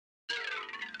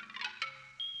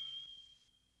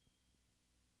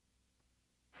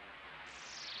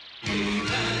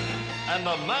and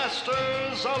the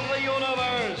masters of the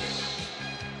universe.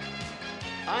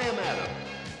 I am Adam,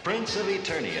 Prince of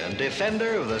Eternia and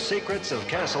defender of the secrets of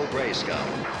Castle Grayskull.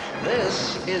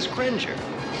 This is Cringer,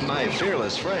 my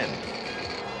fearless friend.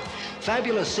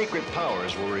 Fabulous secret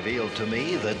powers were revealed to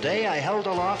me the day I held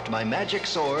aloft my magic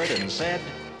sword and said,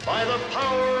 "By the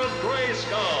power of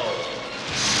Grayskull!"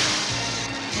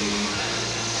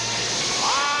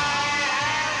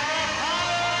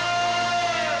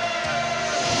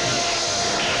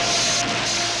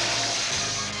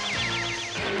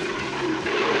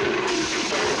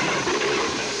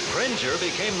 Cringer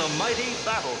became the mighty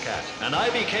Battle Cat, and I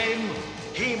became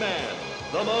He-Man,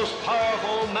 the most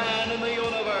powerful man in the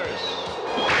universe.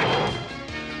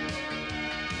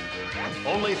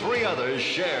 Only 3 others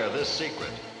share this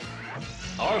secret.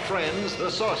 Our friends, the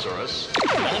Sorceress,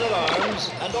 Man-at-Arms,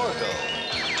 and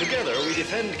Orko. Together, we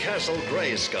defend Castle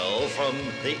Grayskull from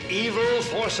the evil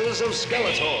forces of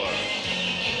Skeletor.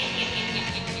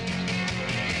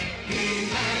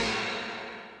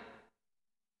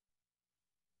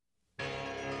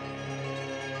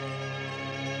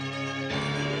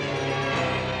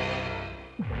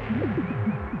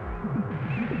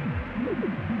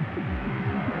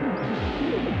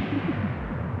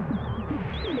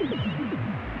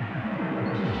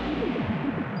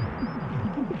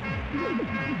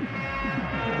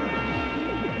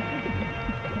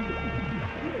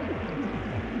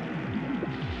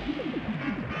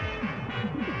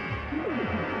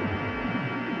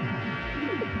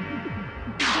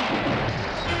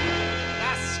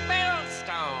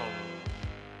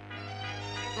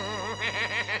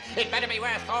 It better be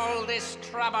worth all this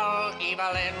trouble,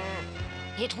 Evelyn.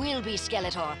 It will be,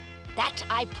 Skeletor. That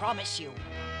I promise you.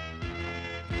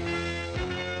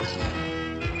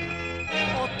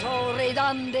 Otto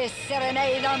ridande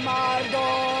serenada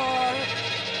Mardor.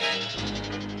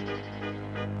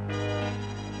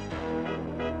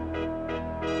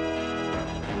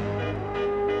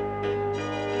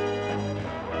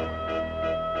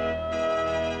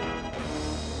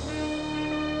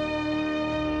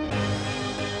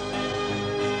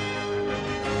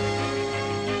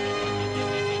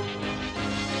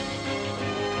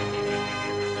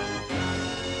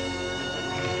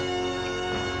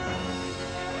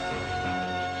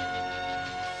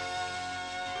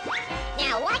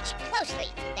 Now watch closely.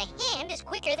 The hand is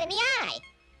quicker than the eye.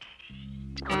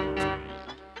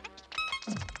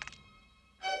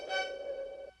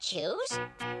 Choose.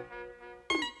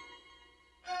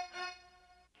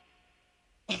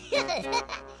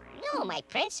 No, my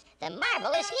prince. The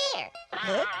marvel is here.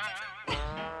 Huh?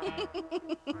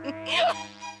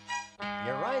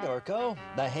 You're right, Orko.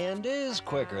 The hand is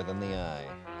quicker than the eye.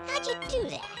 How'd you do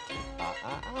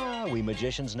that? We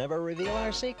magicians never reveal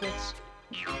our secrets.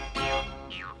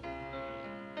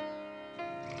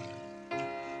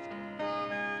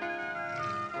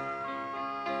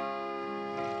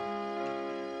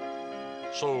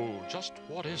 So, just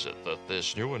what is it that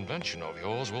this new invention of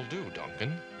yours will do,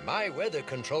 Duncan? My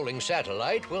weather-controlling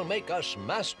satellite will make us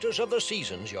masters of the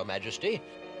seasons, Your Majesty.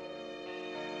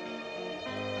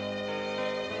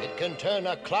 It can turn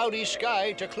a cloudy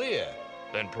sky to clear.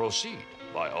 Then proceed,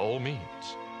 by all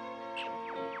means.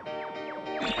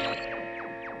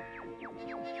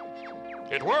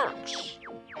 It works!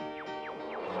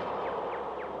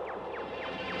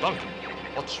 Duncan,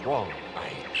 what's wrong?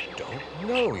 I don't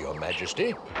know, Your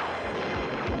Majesty.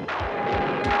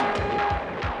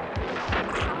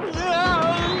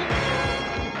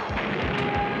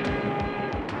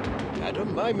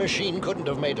 Adam, my machine couldn't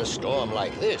have made a storm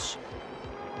like this.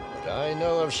 But I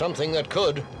know of something that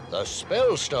could. The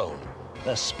Spellstone.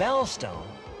 The Spellstone?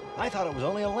 I thought it was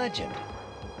only a legend.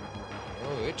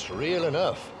 Oh, it's real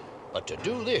enough. But to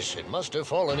do this, it must have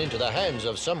fallen into the hands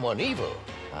of someone evil.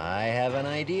 I have an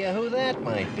idea who that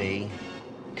might be.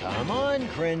 Come on,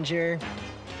 Cringer.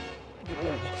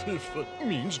 Oh, if that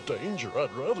means danger,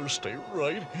 I'd rather stay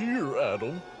right here,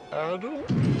 Adam. Adam?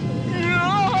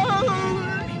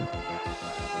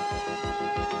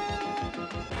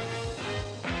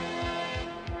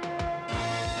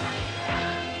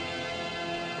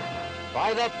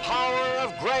 By the power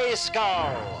of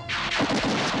Grayskull!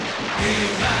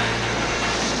 He-Man!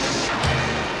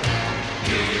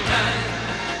 He-Man!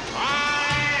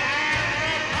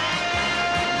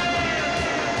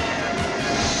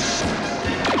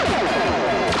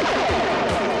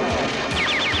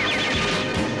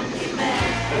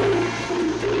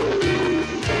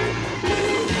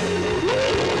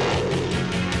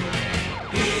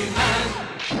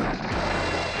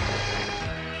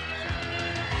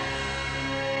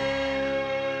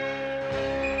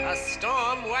 A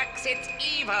storm works its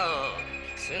evil.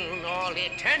 Soon all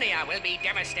Eternia will be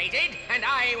devastated, and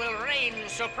I will reign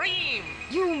supreme.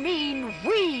 You mean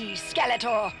we,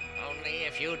 Skeletor? Only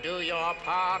if you do your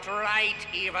part right,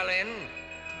 Evelyn.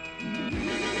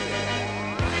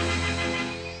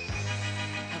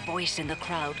 A voice in the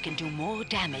crowd can do more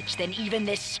damage than even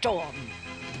this storm.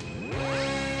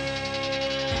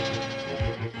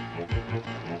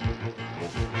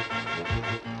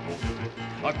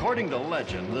 According to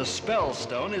legend, the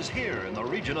Spellstone is here in the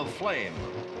region of Flame.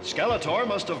 Skeletor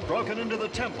must have broken into the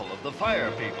temple of the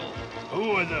Fire People.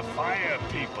 Who are the Fire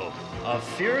People? A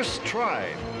fierce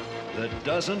tribe that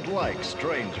doesn't like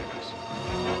strangers.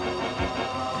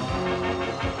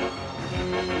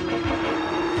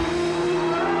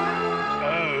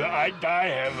 I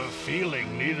have a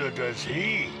feeling neither does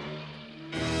he.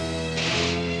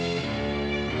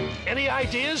 Any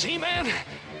ideas, He-Man?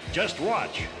 Just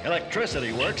watch.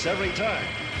 Electricity works every time.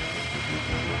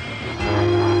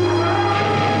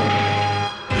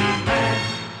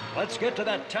 Let's get to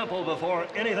that temple before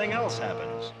anything else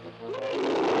happens.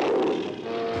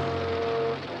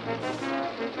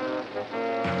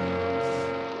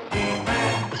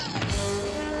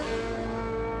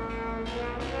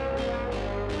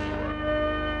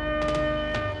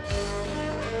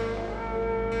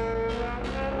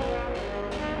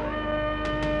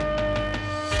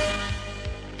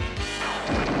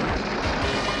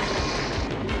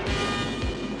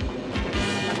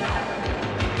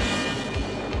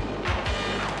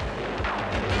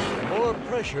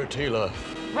 Pressure, Teela.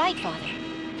 Right, Father.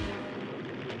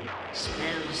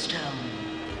 Spellstone,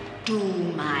 do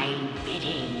my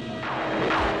bidding.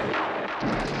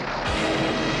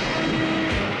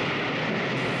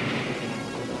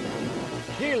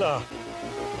 Teela!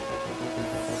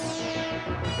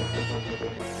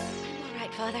 I'm all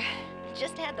right, Father.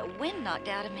 Just had the wind knocked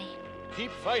out of me.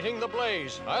 Keep fighting the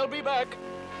blaze. I'll be back.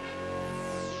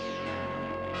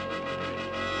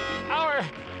 Our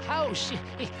house,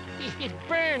 it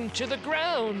burned to the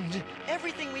ground.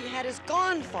 Everything we had is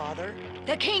gone, Father.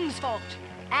 The King's fault,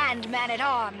 and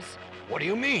Man-at-Arms. What do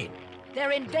you mean?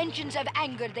 Their inventions have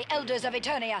angered the elders of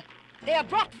Eternia. They have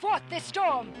brought forth this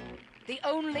storm. The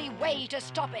only way to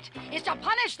stop it is to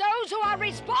punish those who are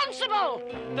responsible!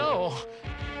 No,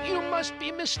 you must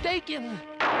be mistaken.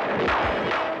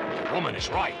 The woman is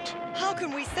right. How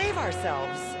can we save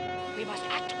ourselves? We must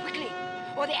act quickly,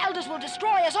 or the elders will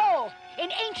destroy us all. In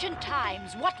ancient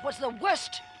times, what was the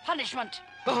worst punishment?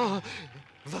 Oh,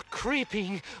 the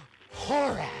creeping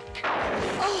Horak.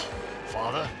 Oh!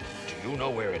 Father, do you know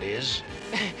where it is?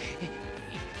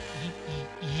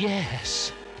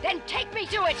 Yes. Then take me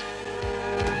to it!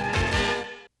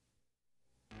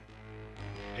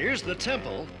 Here's the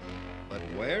temple, but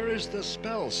where is the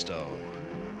Spellstone?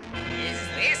 Is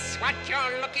this what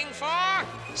you're looking for?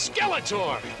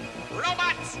 Skeletor!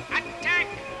 Robots, attack!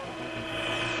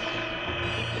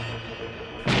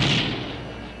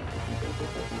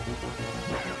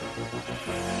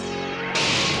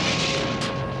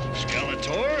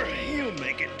 Skeletor, you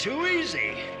make it too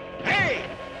easy. Hey!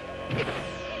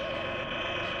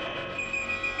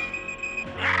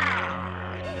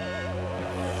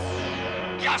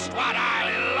 Just what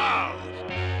I love!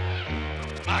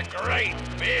 A great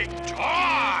big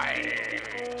toy!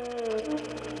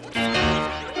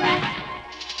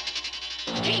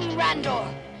 King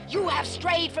Randor, you have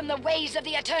strayed from the ways of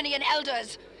the Eternian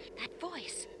elders. That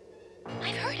voice,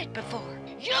 I've heard it before.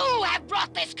 You have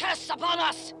brought this curse upon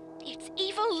us! It's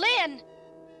Evil Lyn!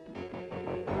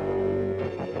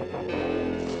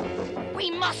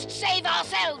 We must save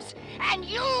ourselves, and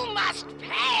you must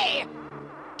pay!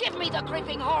 Give me the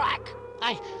creeping Horak!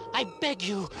 I beg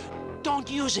you, don't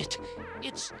use it.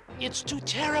 It's too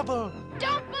terrible.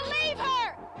 Don't believe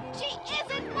her! She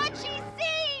isn't what she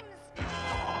seems!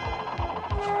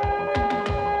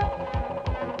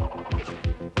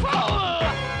 Fool!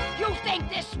 You think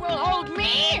this will hold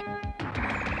me?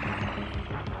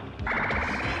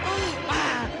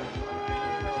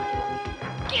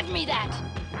 Give me that!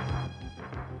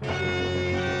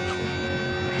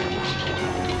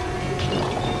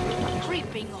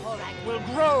 Creeping Horak will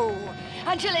grow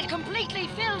until it completely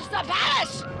fills the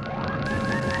palace!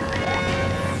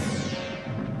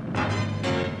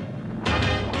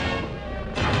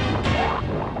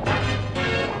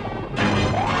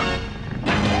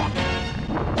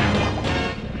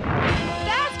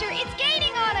 Faster! It's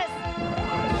gaining on us!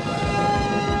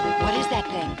 What is that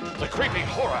thing? The creeping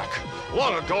Horak.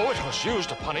 Long ago, it was used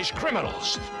to punish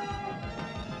criminals.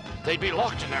 They'd be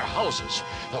locked in their houses.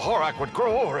 The Horak would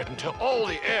grow over it until all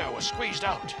the air was squeezed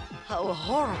out. How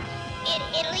horrible.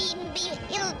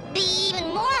 It'll be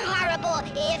even more horrible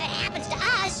if it happens to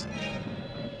us.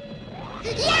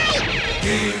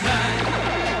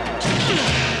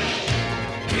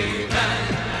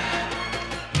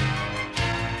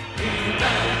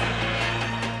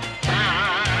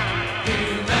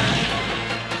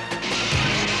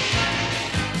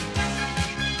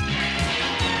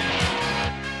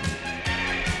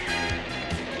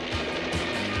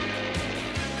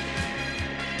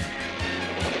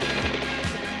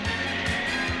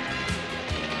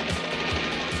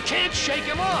 Can't shake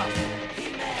him off.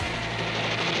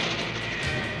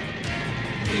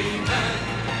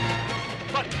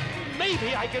 But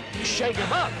maybe I can shake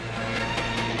him up.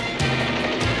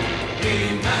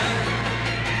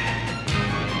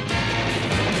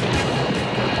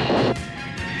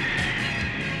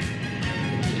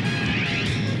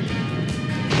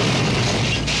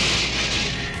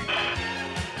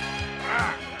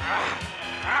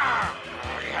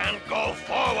 Can't go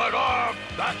forward or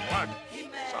backward.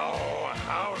 So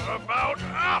how's about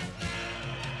up?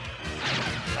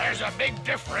 There's a big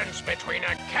difference between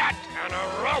a cat and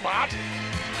a robot.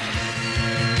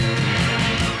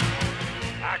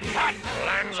 A cat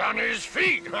lands on his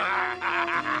feet.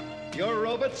 Your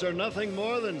robots are nothing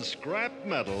more than scrap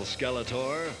metal,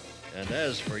 Skeletor. And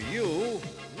as for you...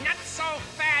 Not so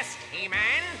fast,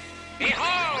 He-Man.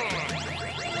 Behold!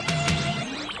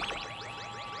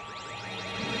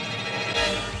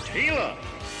 Teela!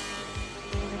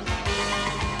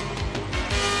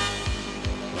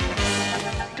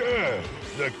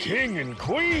 The king and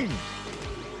queen.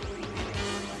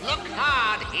 Look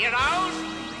hard, heroes,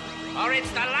 or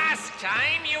it's the last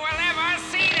time you will ever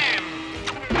see them!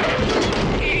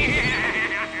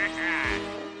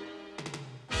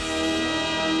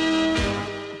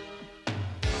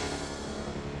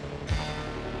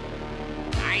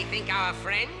 I think our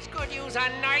friends could use a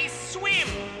nice swim.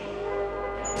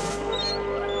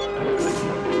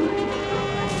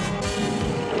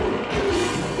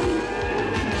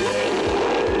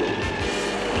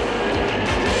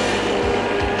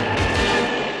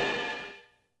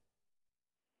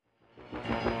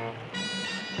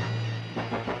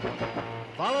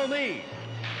 Follow me!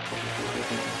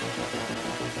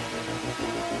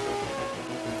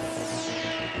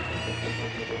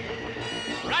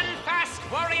 Run fast,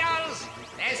 warriors!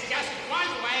 There's just one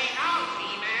way out,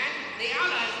 He-Man. The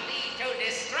others lead to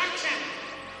destruction.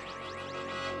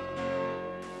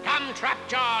 Come,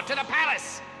 Trapjaw, to the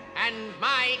palace, and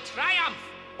my triumph.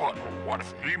 But what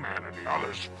if He-Man and the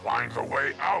others find the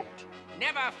way out?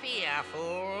 Never fear,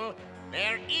 fool.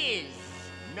 There is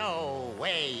no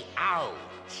way out.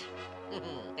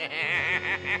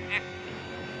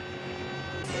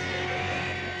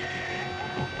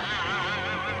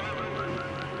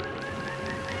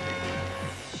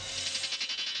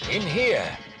 In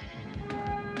here.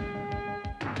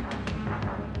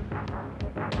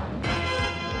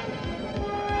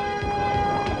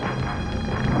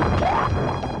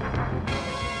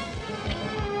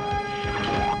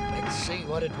 Let's see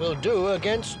what it will do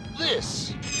against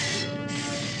this.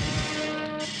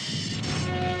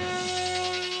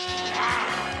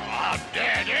 A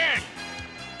dead end!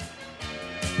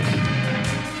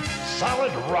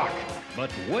 Solid rock.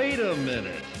 But wait a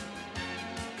minute.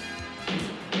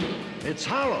 It's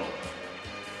hollow.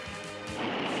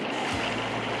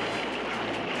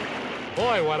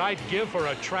 Boy, what I'd give for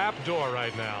a trap door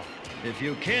right now. If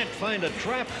you can't find a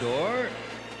trapdoor,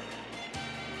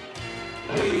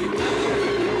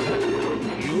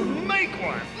 you make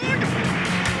one.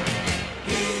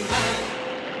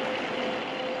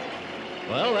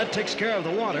 Well, that takes care of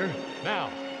the water.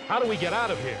 Now, how do we get out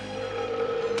of here?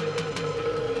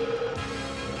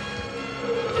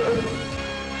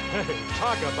 Hey,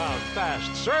 talk about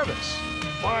fast service.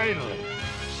 Finally,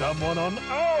 someone on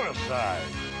our side.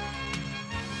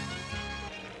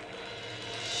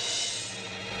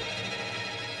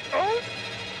 Oh?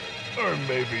 Or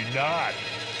maybe not.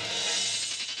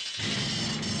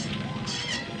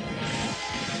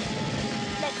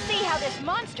 Let's see how this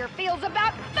monster feels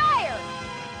about fire!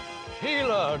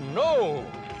 Teela, no!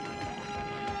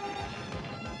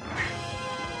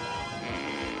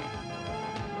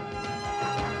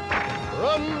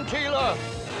 Run, Teela!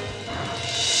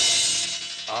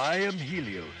 I am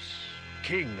Helios,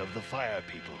 king of the fire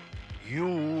people.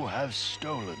 You have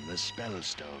stolen the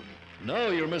Spellstone. No,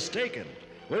 you're mistaken.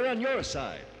 We're on your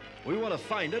side. We want to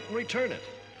find it and return it.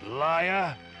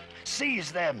 Liar!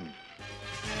 Seize them!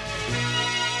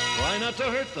 Try not to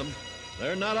hurt them.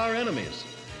 They're not our enemies.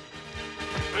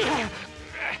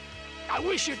 I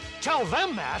wish you'd tell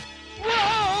them that.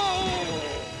 Whoa!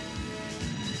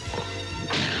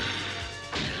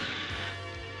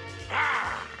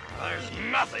 There's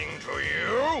nothing to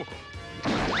you.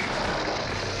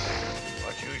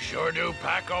 You sure do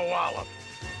pack a wallop.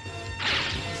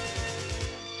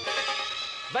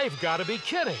 They've got to be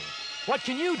kidding. What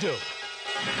can you do?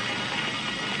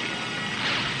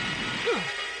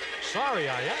 Sorry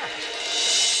I asked.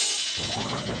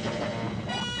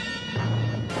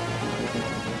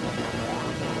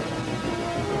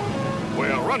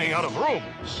 We're running out of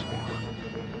rooms.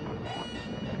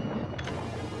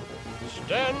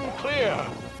 Stand clear.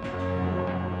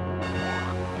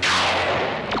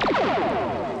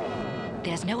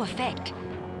 There's no effect.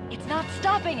 It's not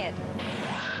stopping it.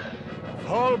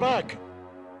 Fall back.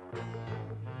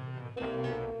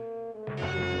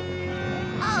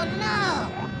 Oh, no!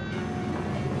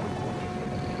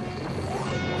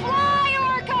 Fly,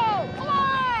 Orko!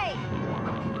 Fly!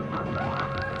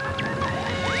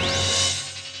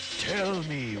 Tell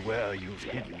me where you've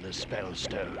hidden the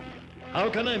Spellstone. How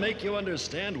can I make you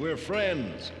understand we're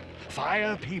friends?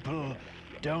 Fire people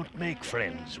don't make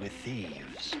friends with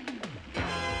thieves.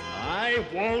 I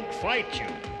won't fight you.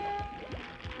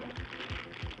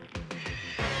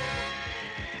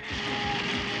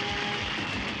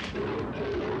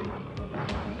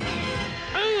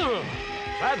 Ugh,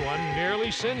 that one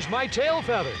nearly singed my tail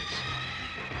feathers.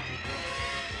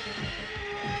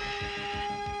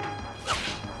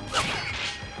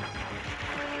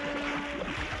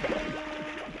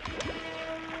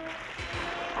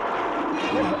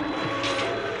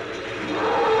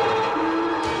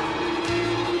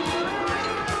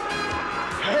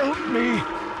 Help me!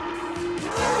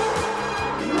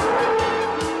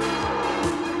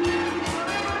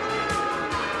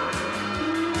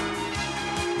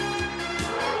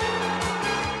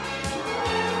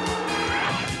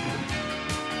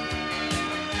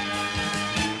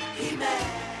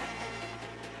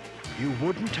 You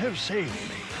wouldn't have saved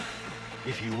me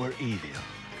if you were evil.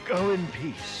 Go in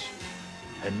peace,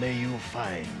 and may you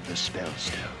find the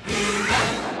Spellstone.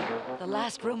 The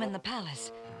last room in the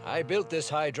palace. I built this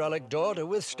hydraulic door to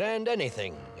withstand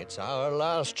anything. It's our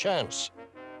last chance.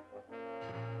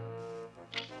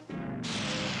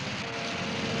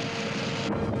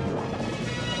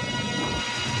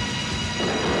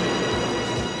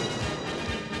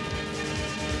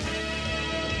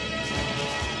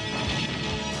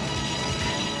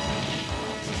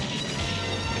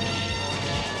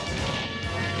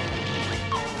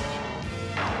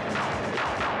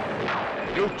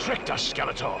 You tricked us,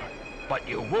 Skeletor, but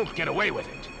you won't get away with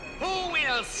it. Who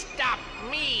will stop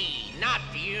me? Not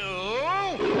you!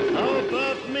 How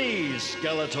about me,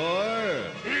 Skeletor?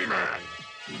 He-Man!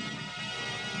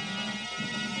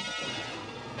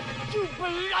 You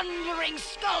blundering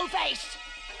skullface!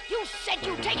 You said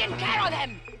you'd taken care of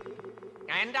them!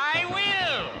 And I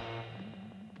will!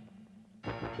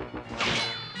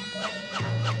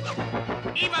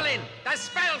 Evelyn, the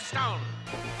Spellstone!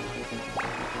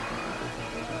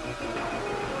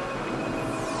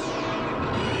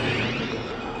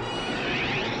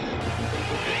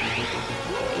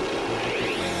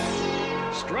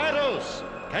 Stratos,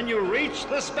 can you reach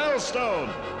the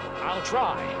Spellstone? I'll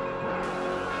try.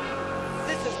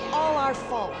 This is all our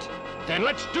fault. Then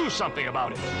let's do something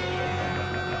about it.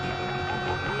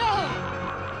 No!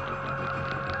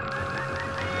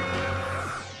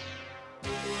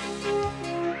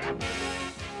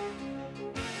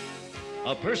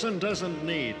 A person doesn't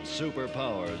need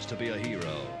superpowers to be a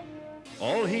hero.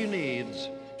 All he needs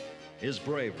is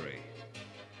bravery.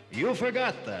 You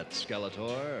forgot that,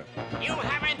 Skeletor. You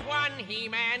haven't won,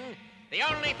 He-Man. The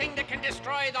only thing that can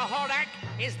destroy the Horak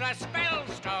is the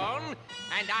Spellstone,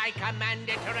 and I command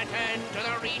it to return to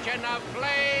the region of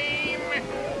flame.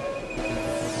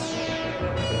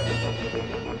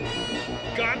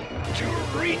 Got to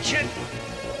reach it!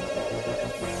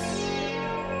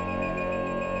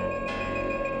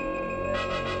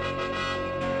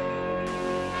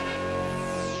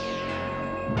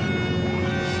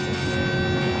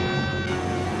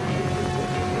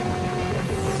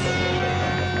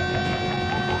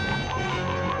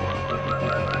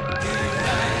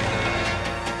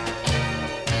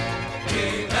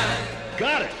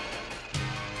 Got it!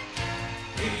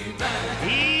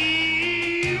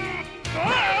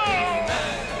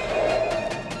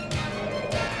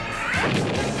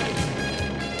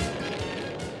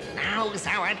 Now's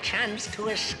our chance to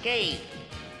escape.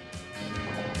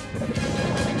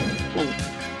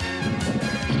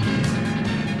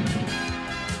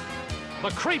 The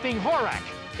creeping Horak!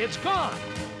 It's gone!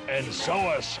 And so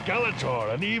are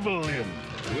Skeletor and Evelyn.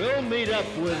 We'll meet up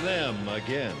with them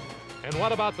again. And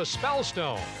what about the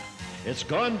Spellstone? It's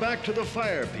gone back to the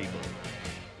Fire People,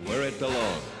 where it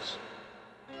belongs.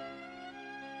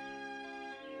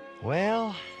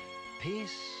 Well,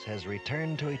 peace has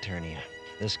returned to Eternia.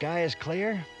 The sky is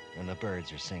clear, and the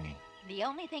birds are singing. The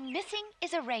only thing missing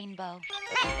is a rainbow.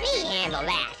 Let me handle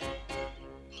that.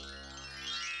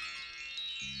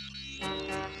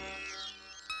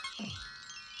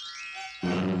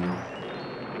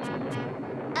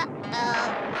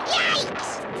 Uh-oh.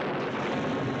 Yikes!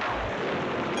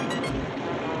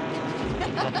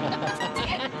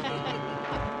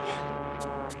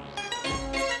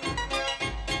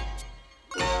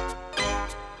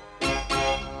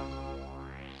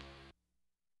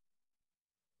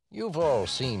 You've all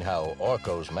seen how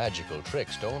Orko's magical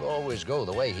tricks don't always go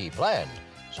the way he planned.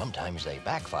 Sometimes they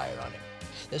backfire on him.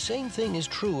 The same thing is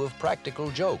true of practical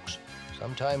jokes.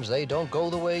 Sometimes they don't go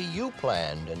the way you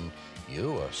planned, and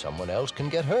you or someone else can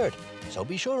get hurt. So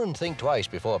be sure and think twice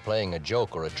before playing a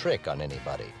joke or a trick on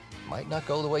anybody. Might not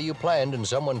go the way you planned, and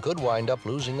someone could wind up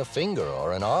losing a finger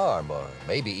or an arm or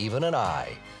maybe even an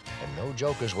eye. And no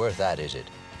joke is worth that, is it?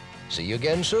 See you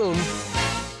again soon.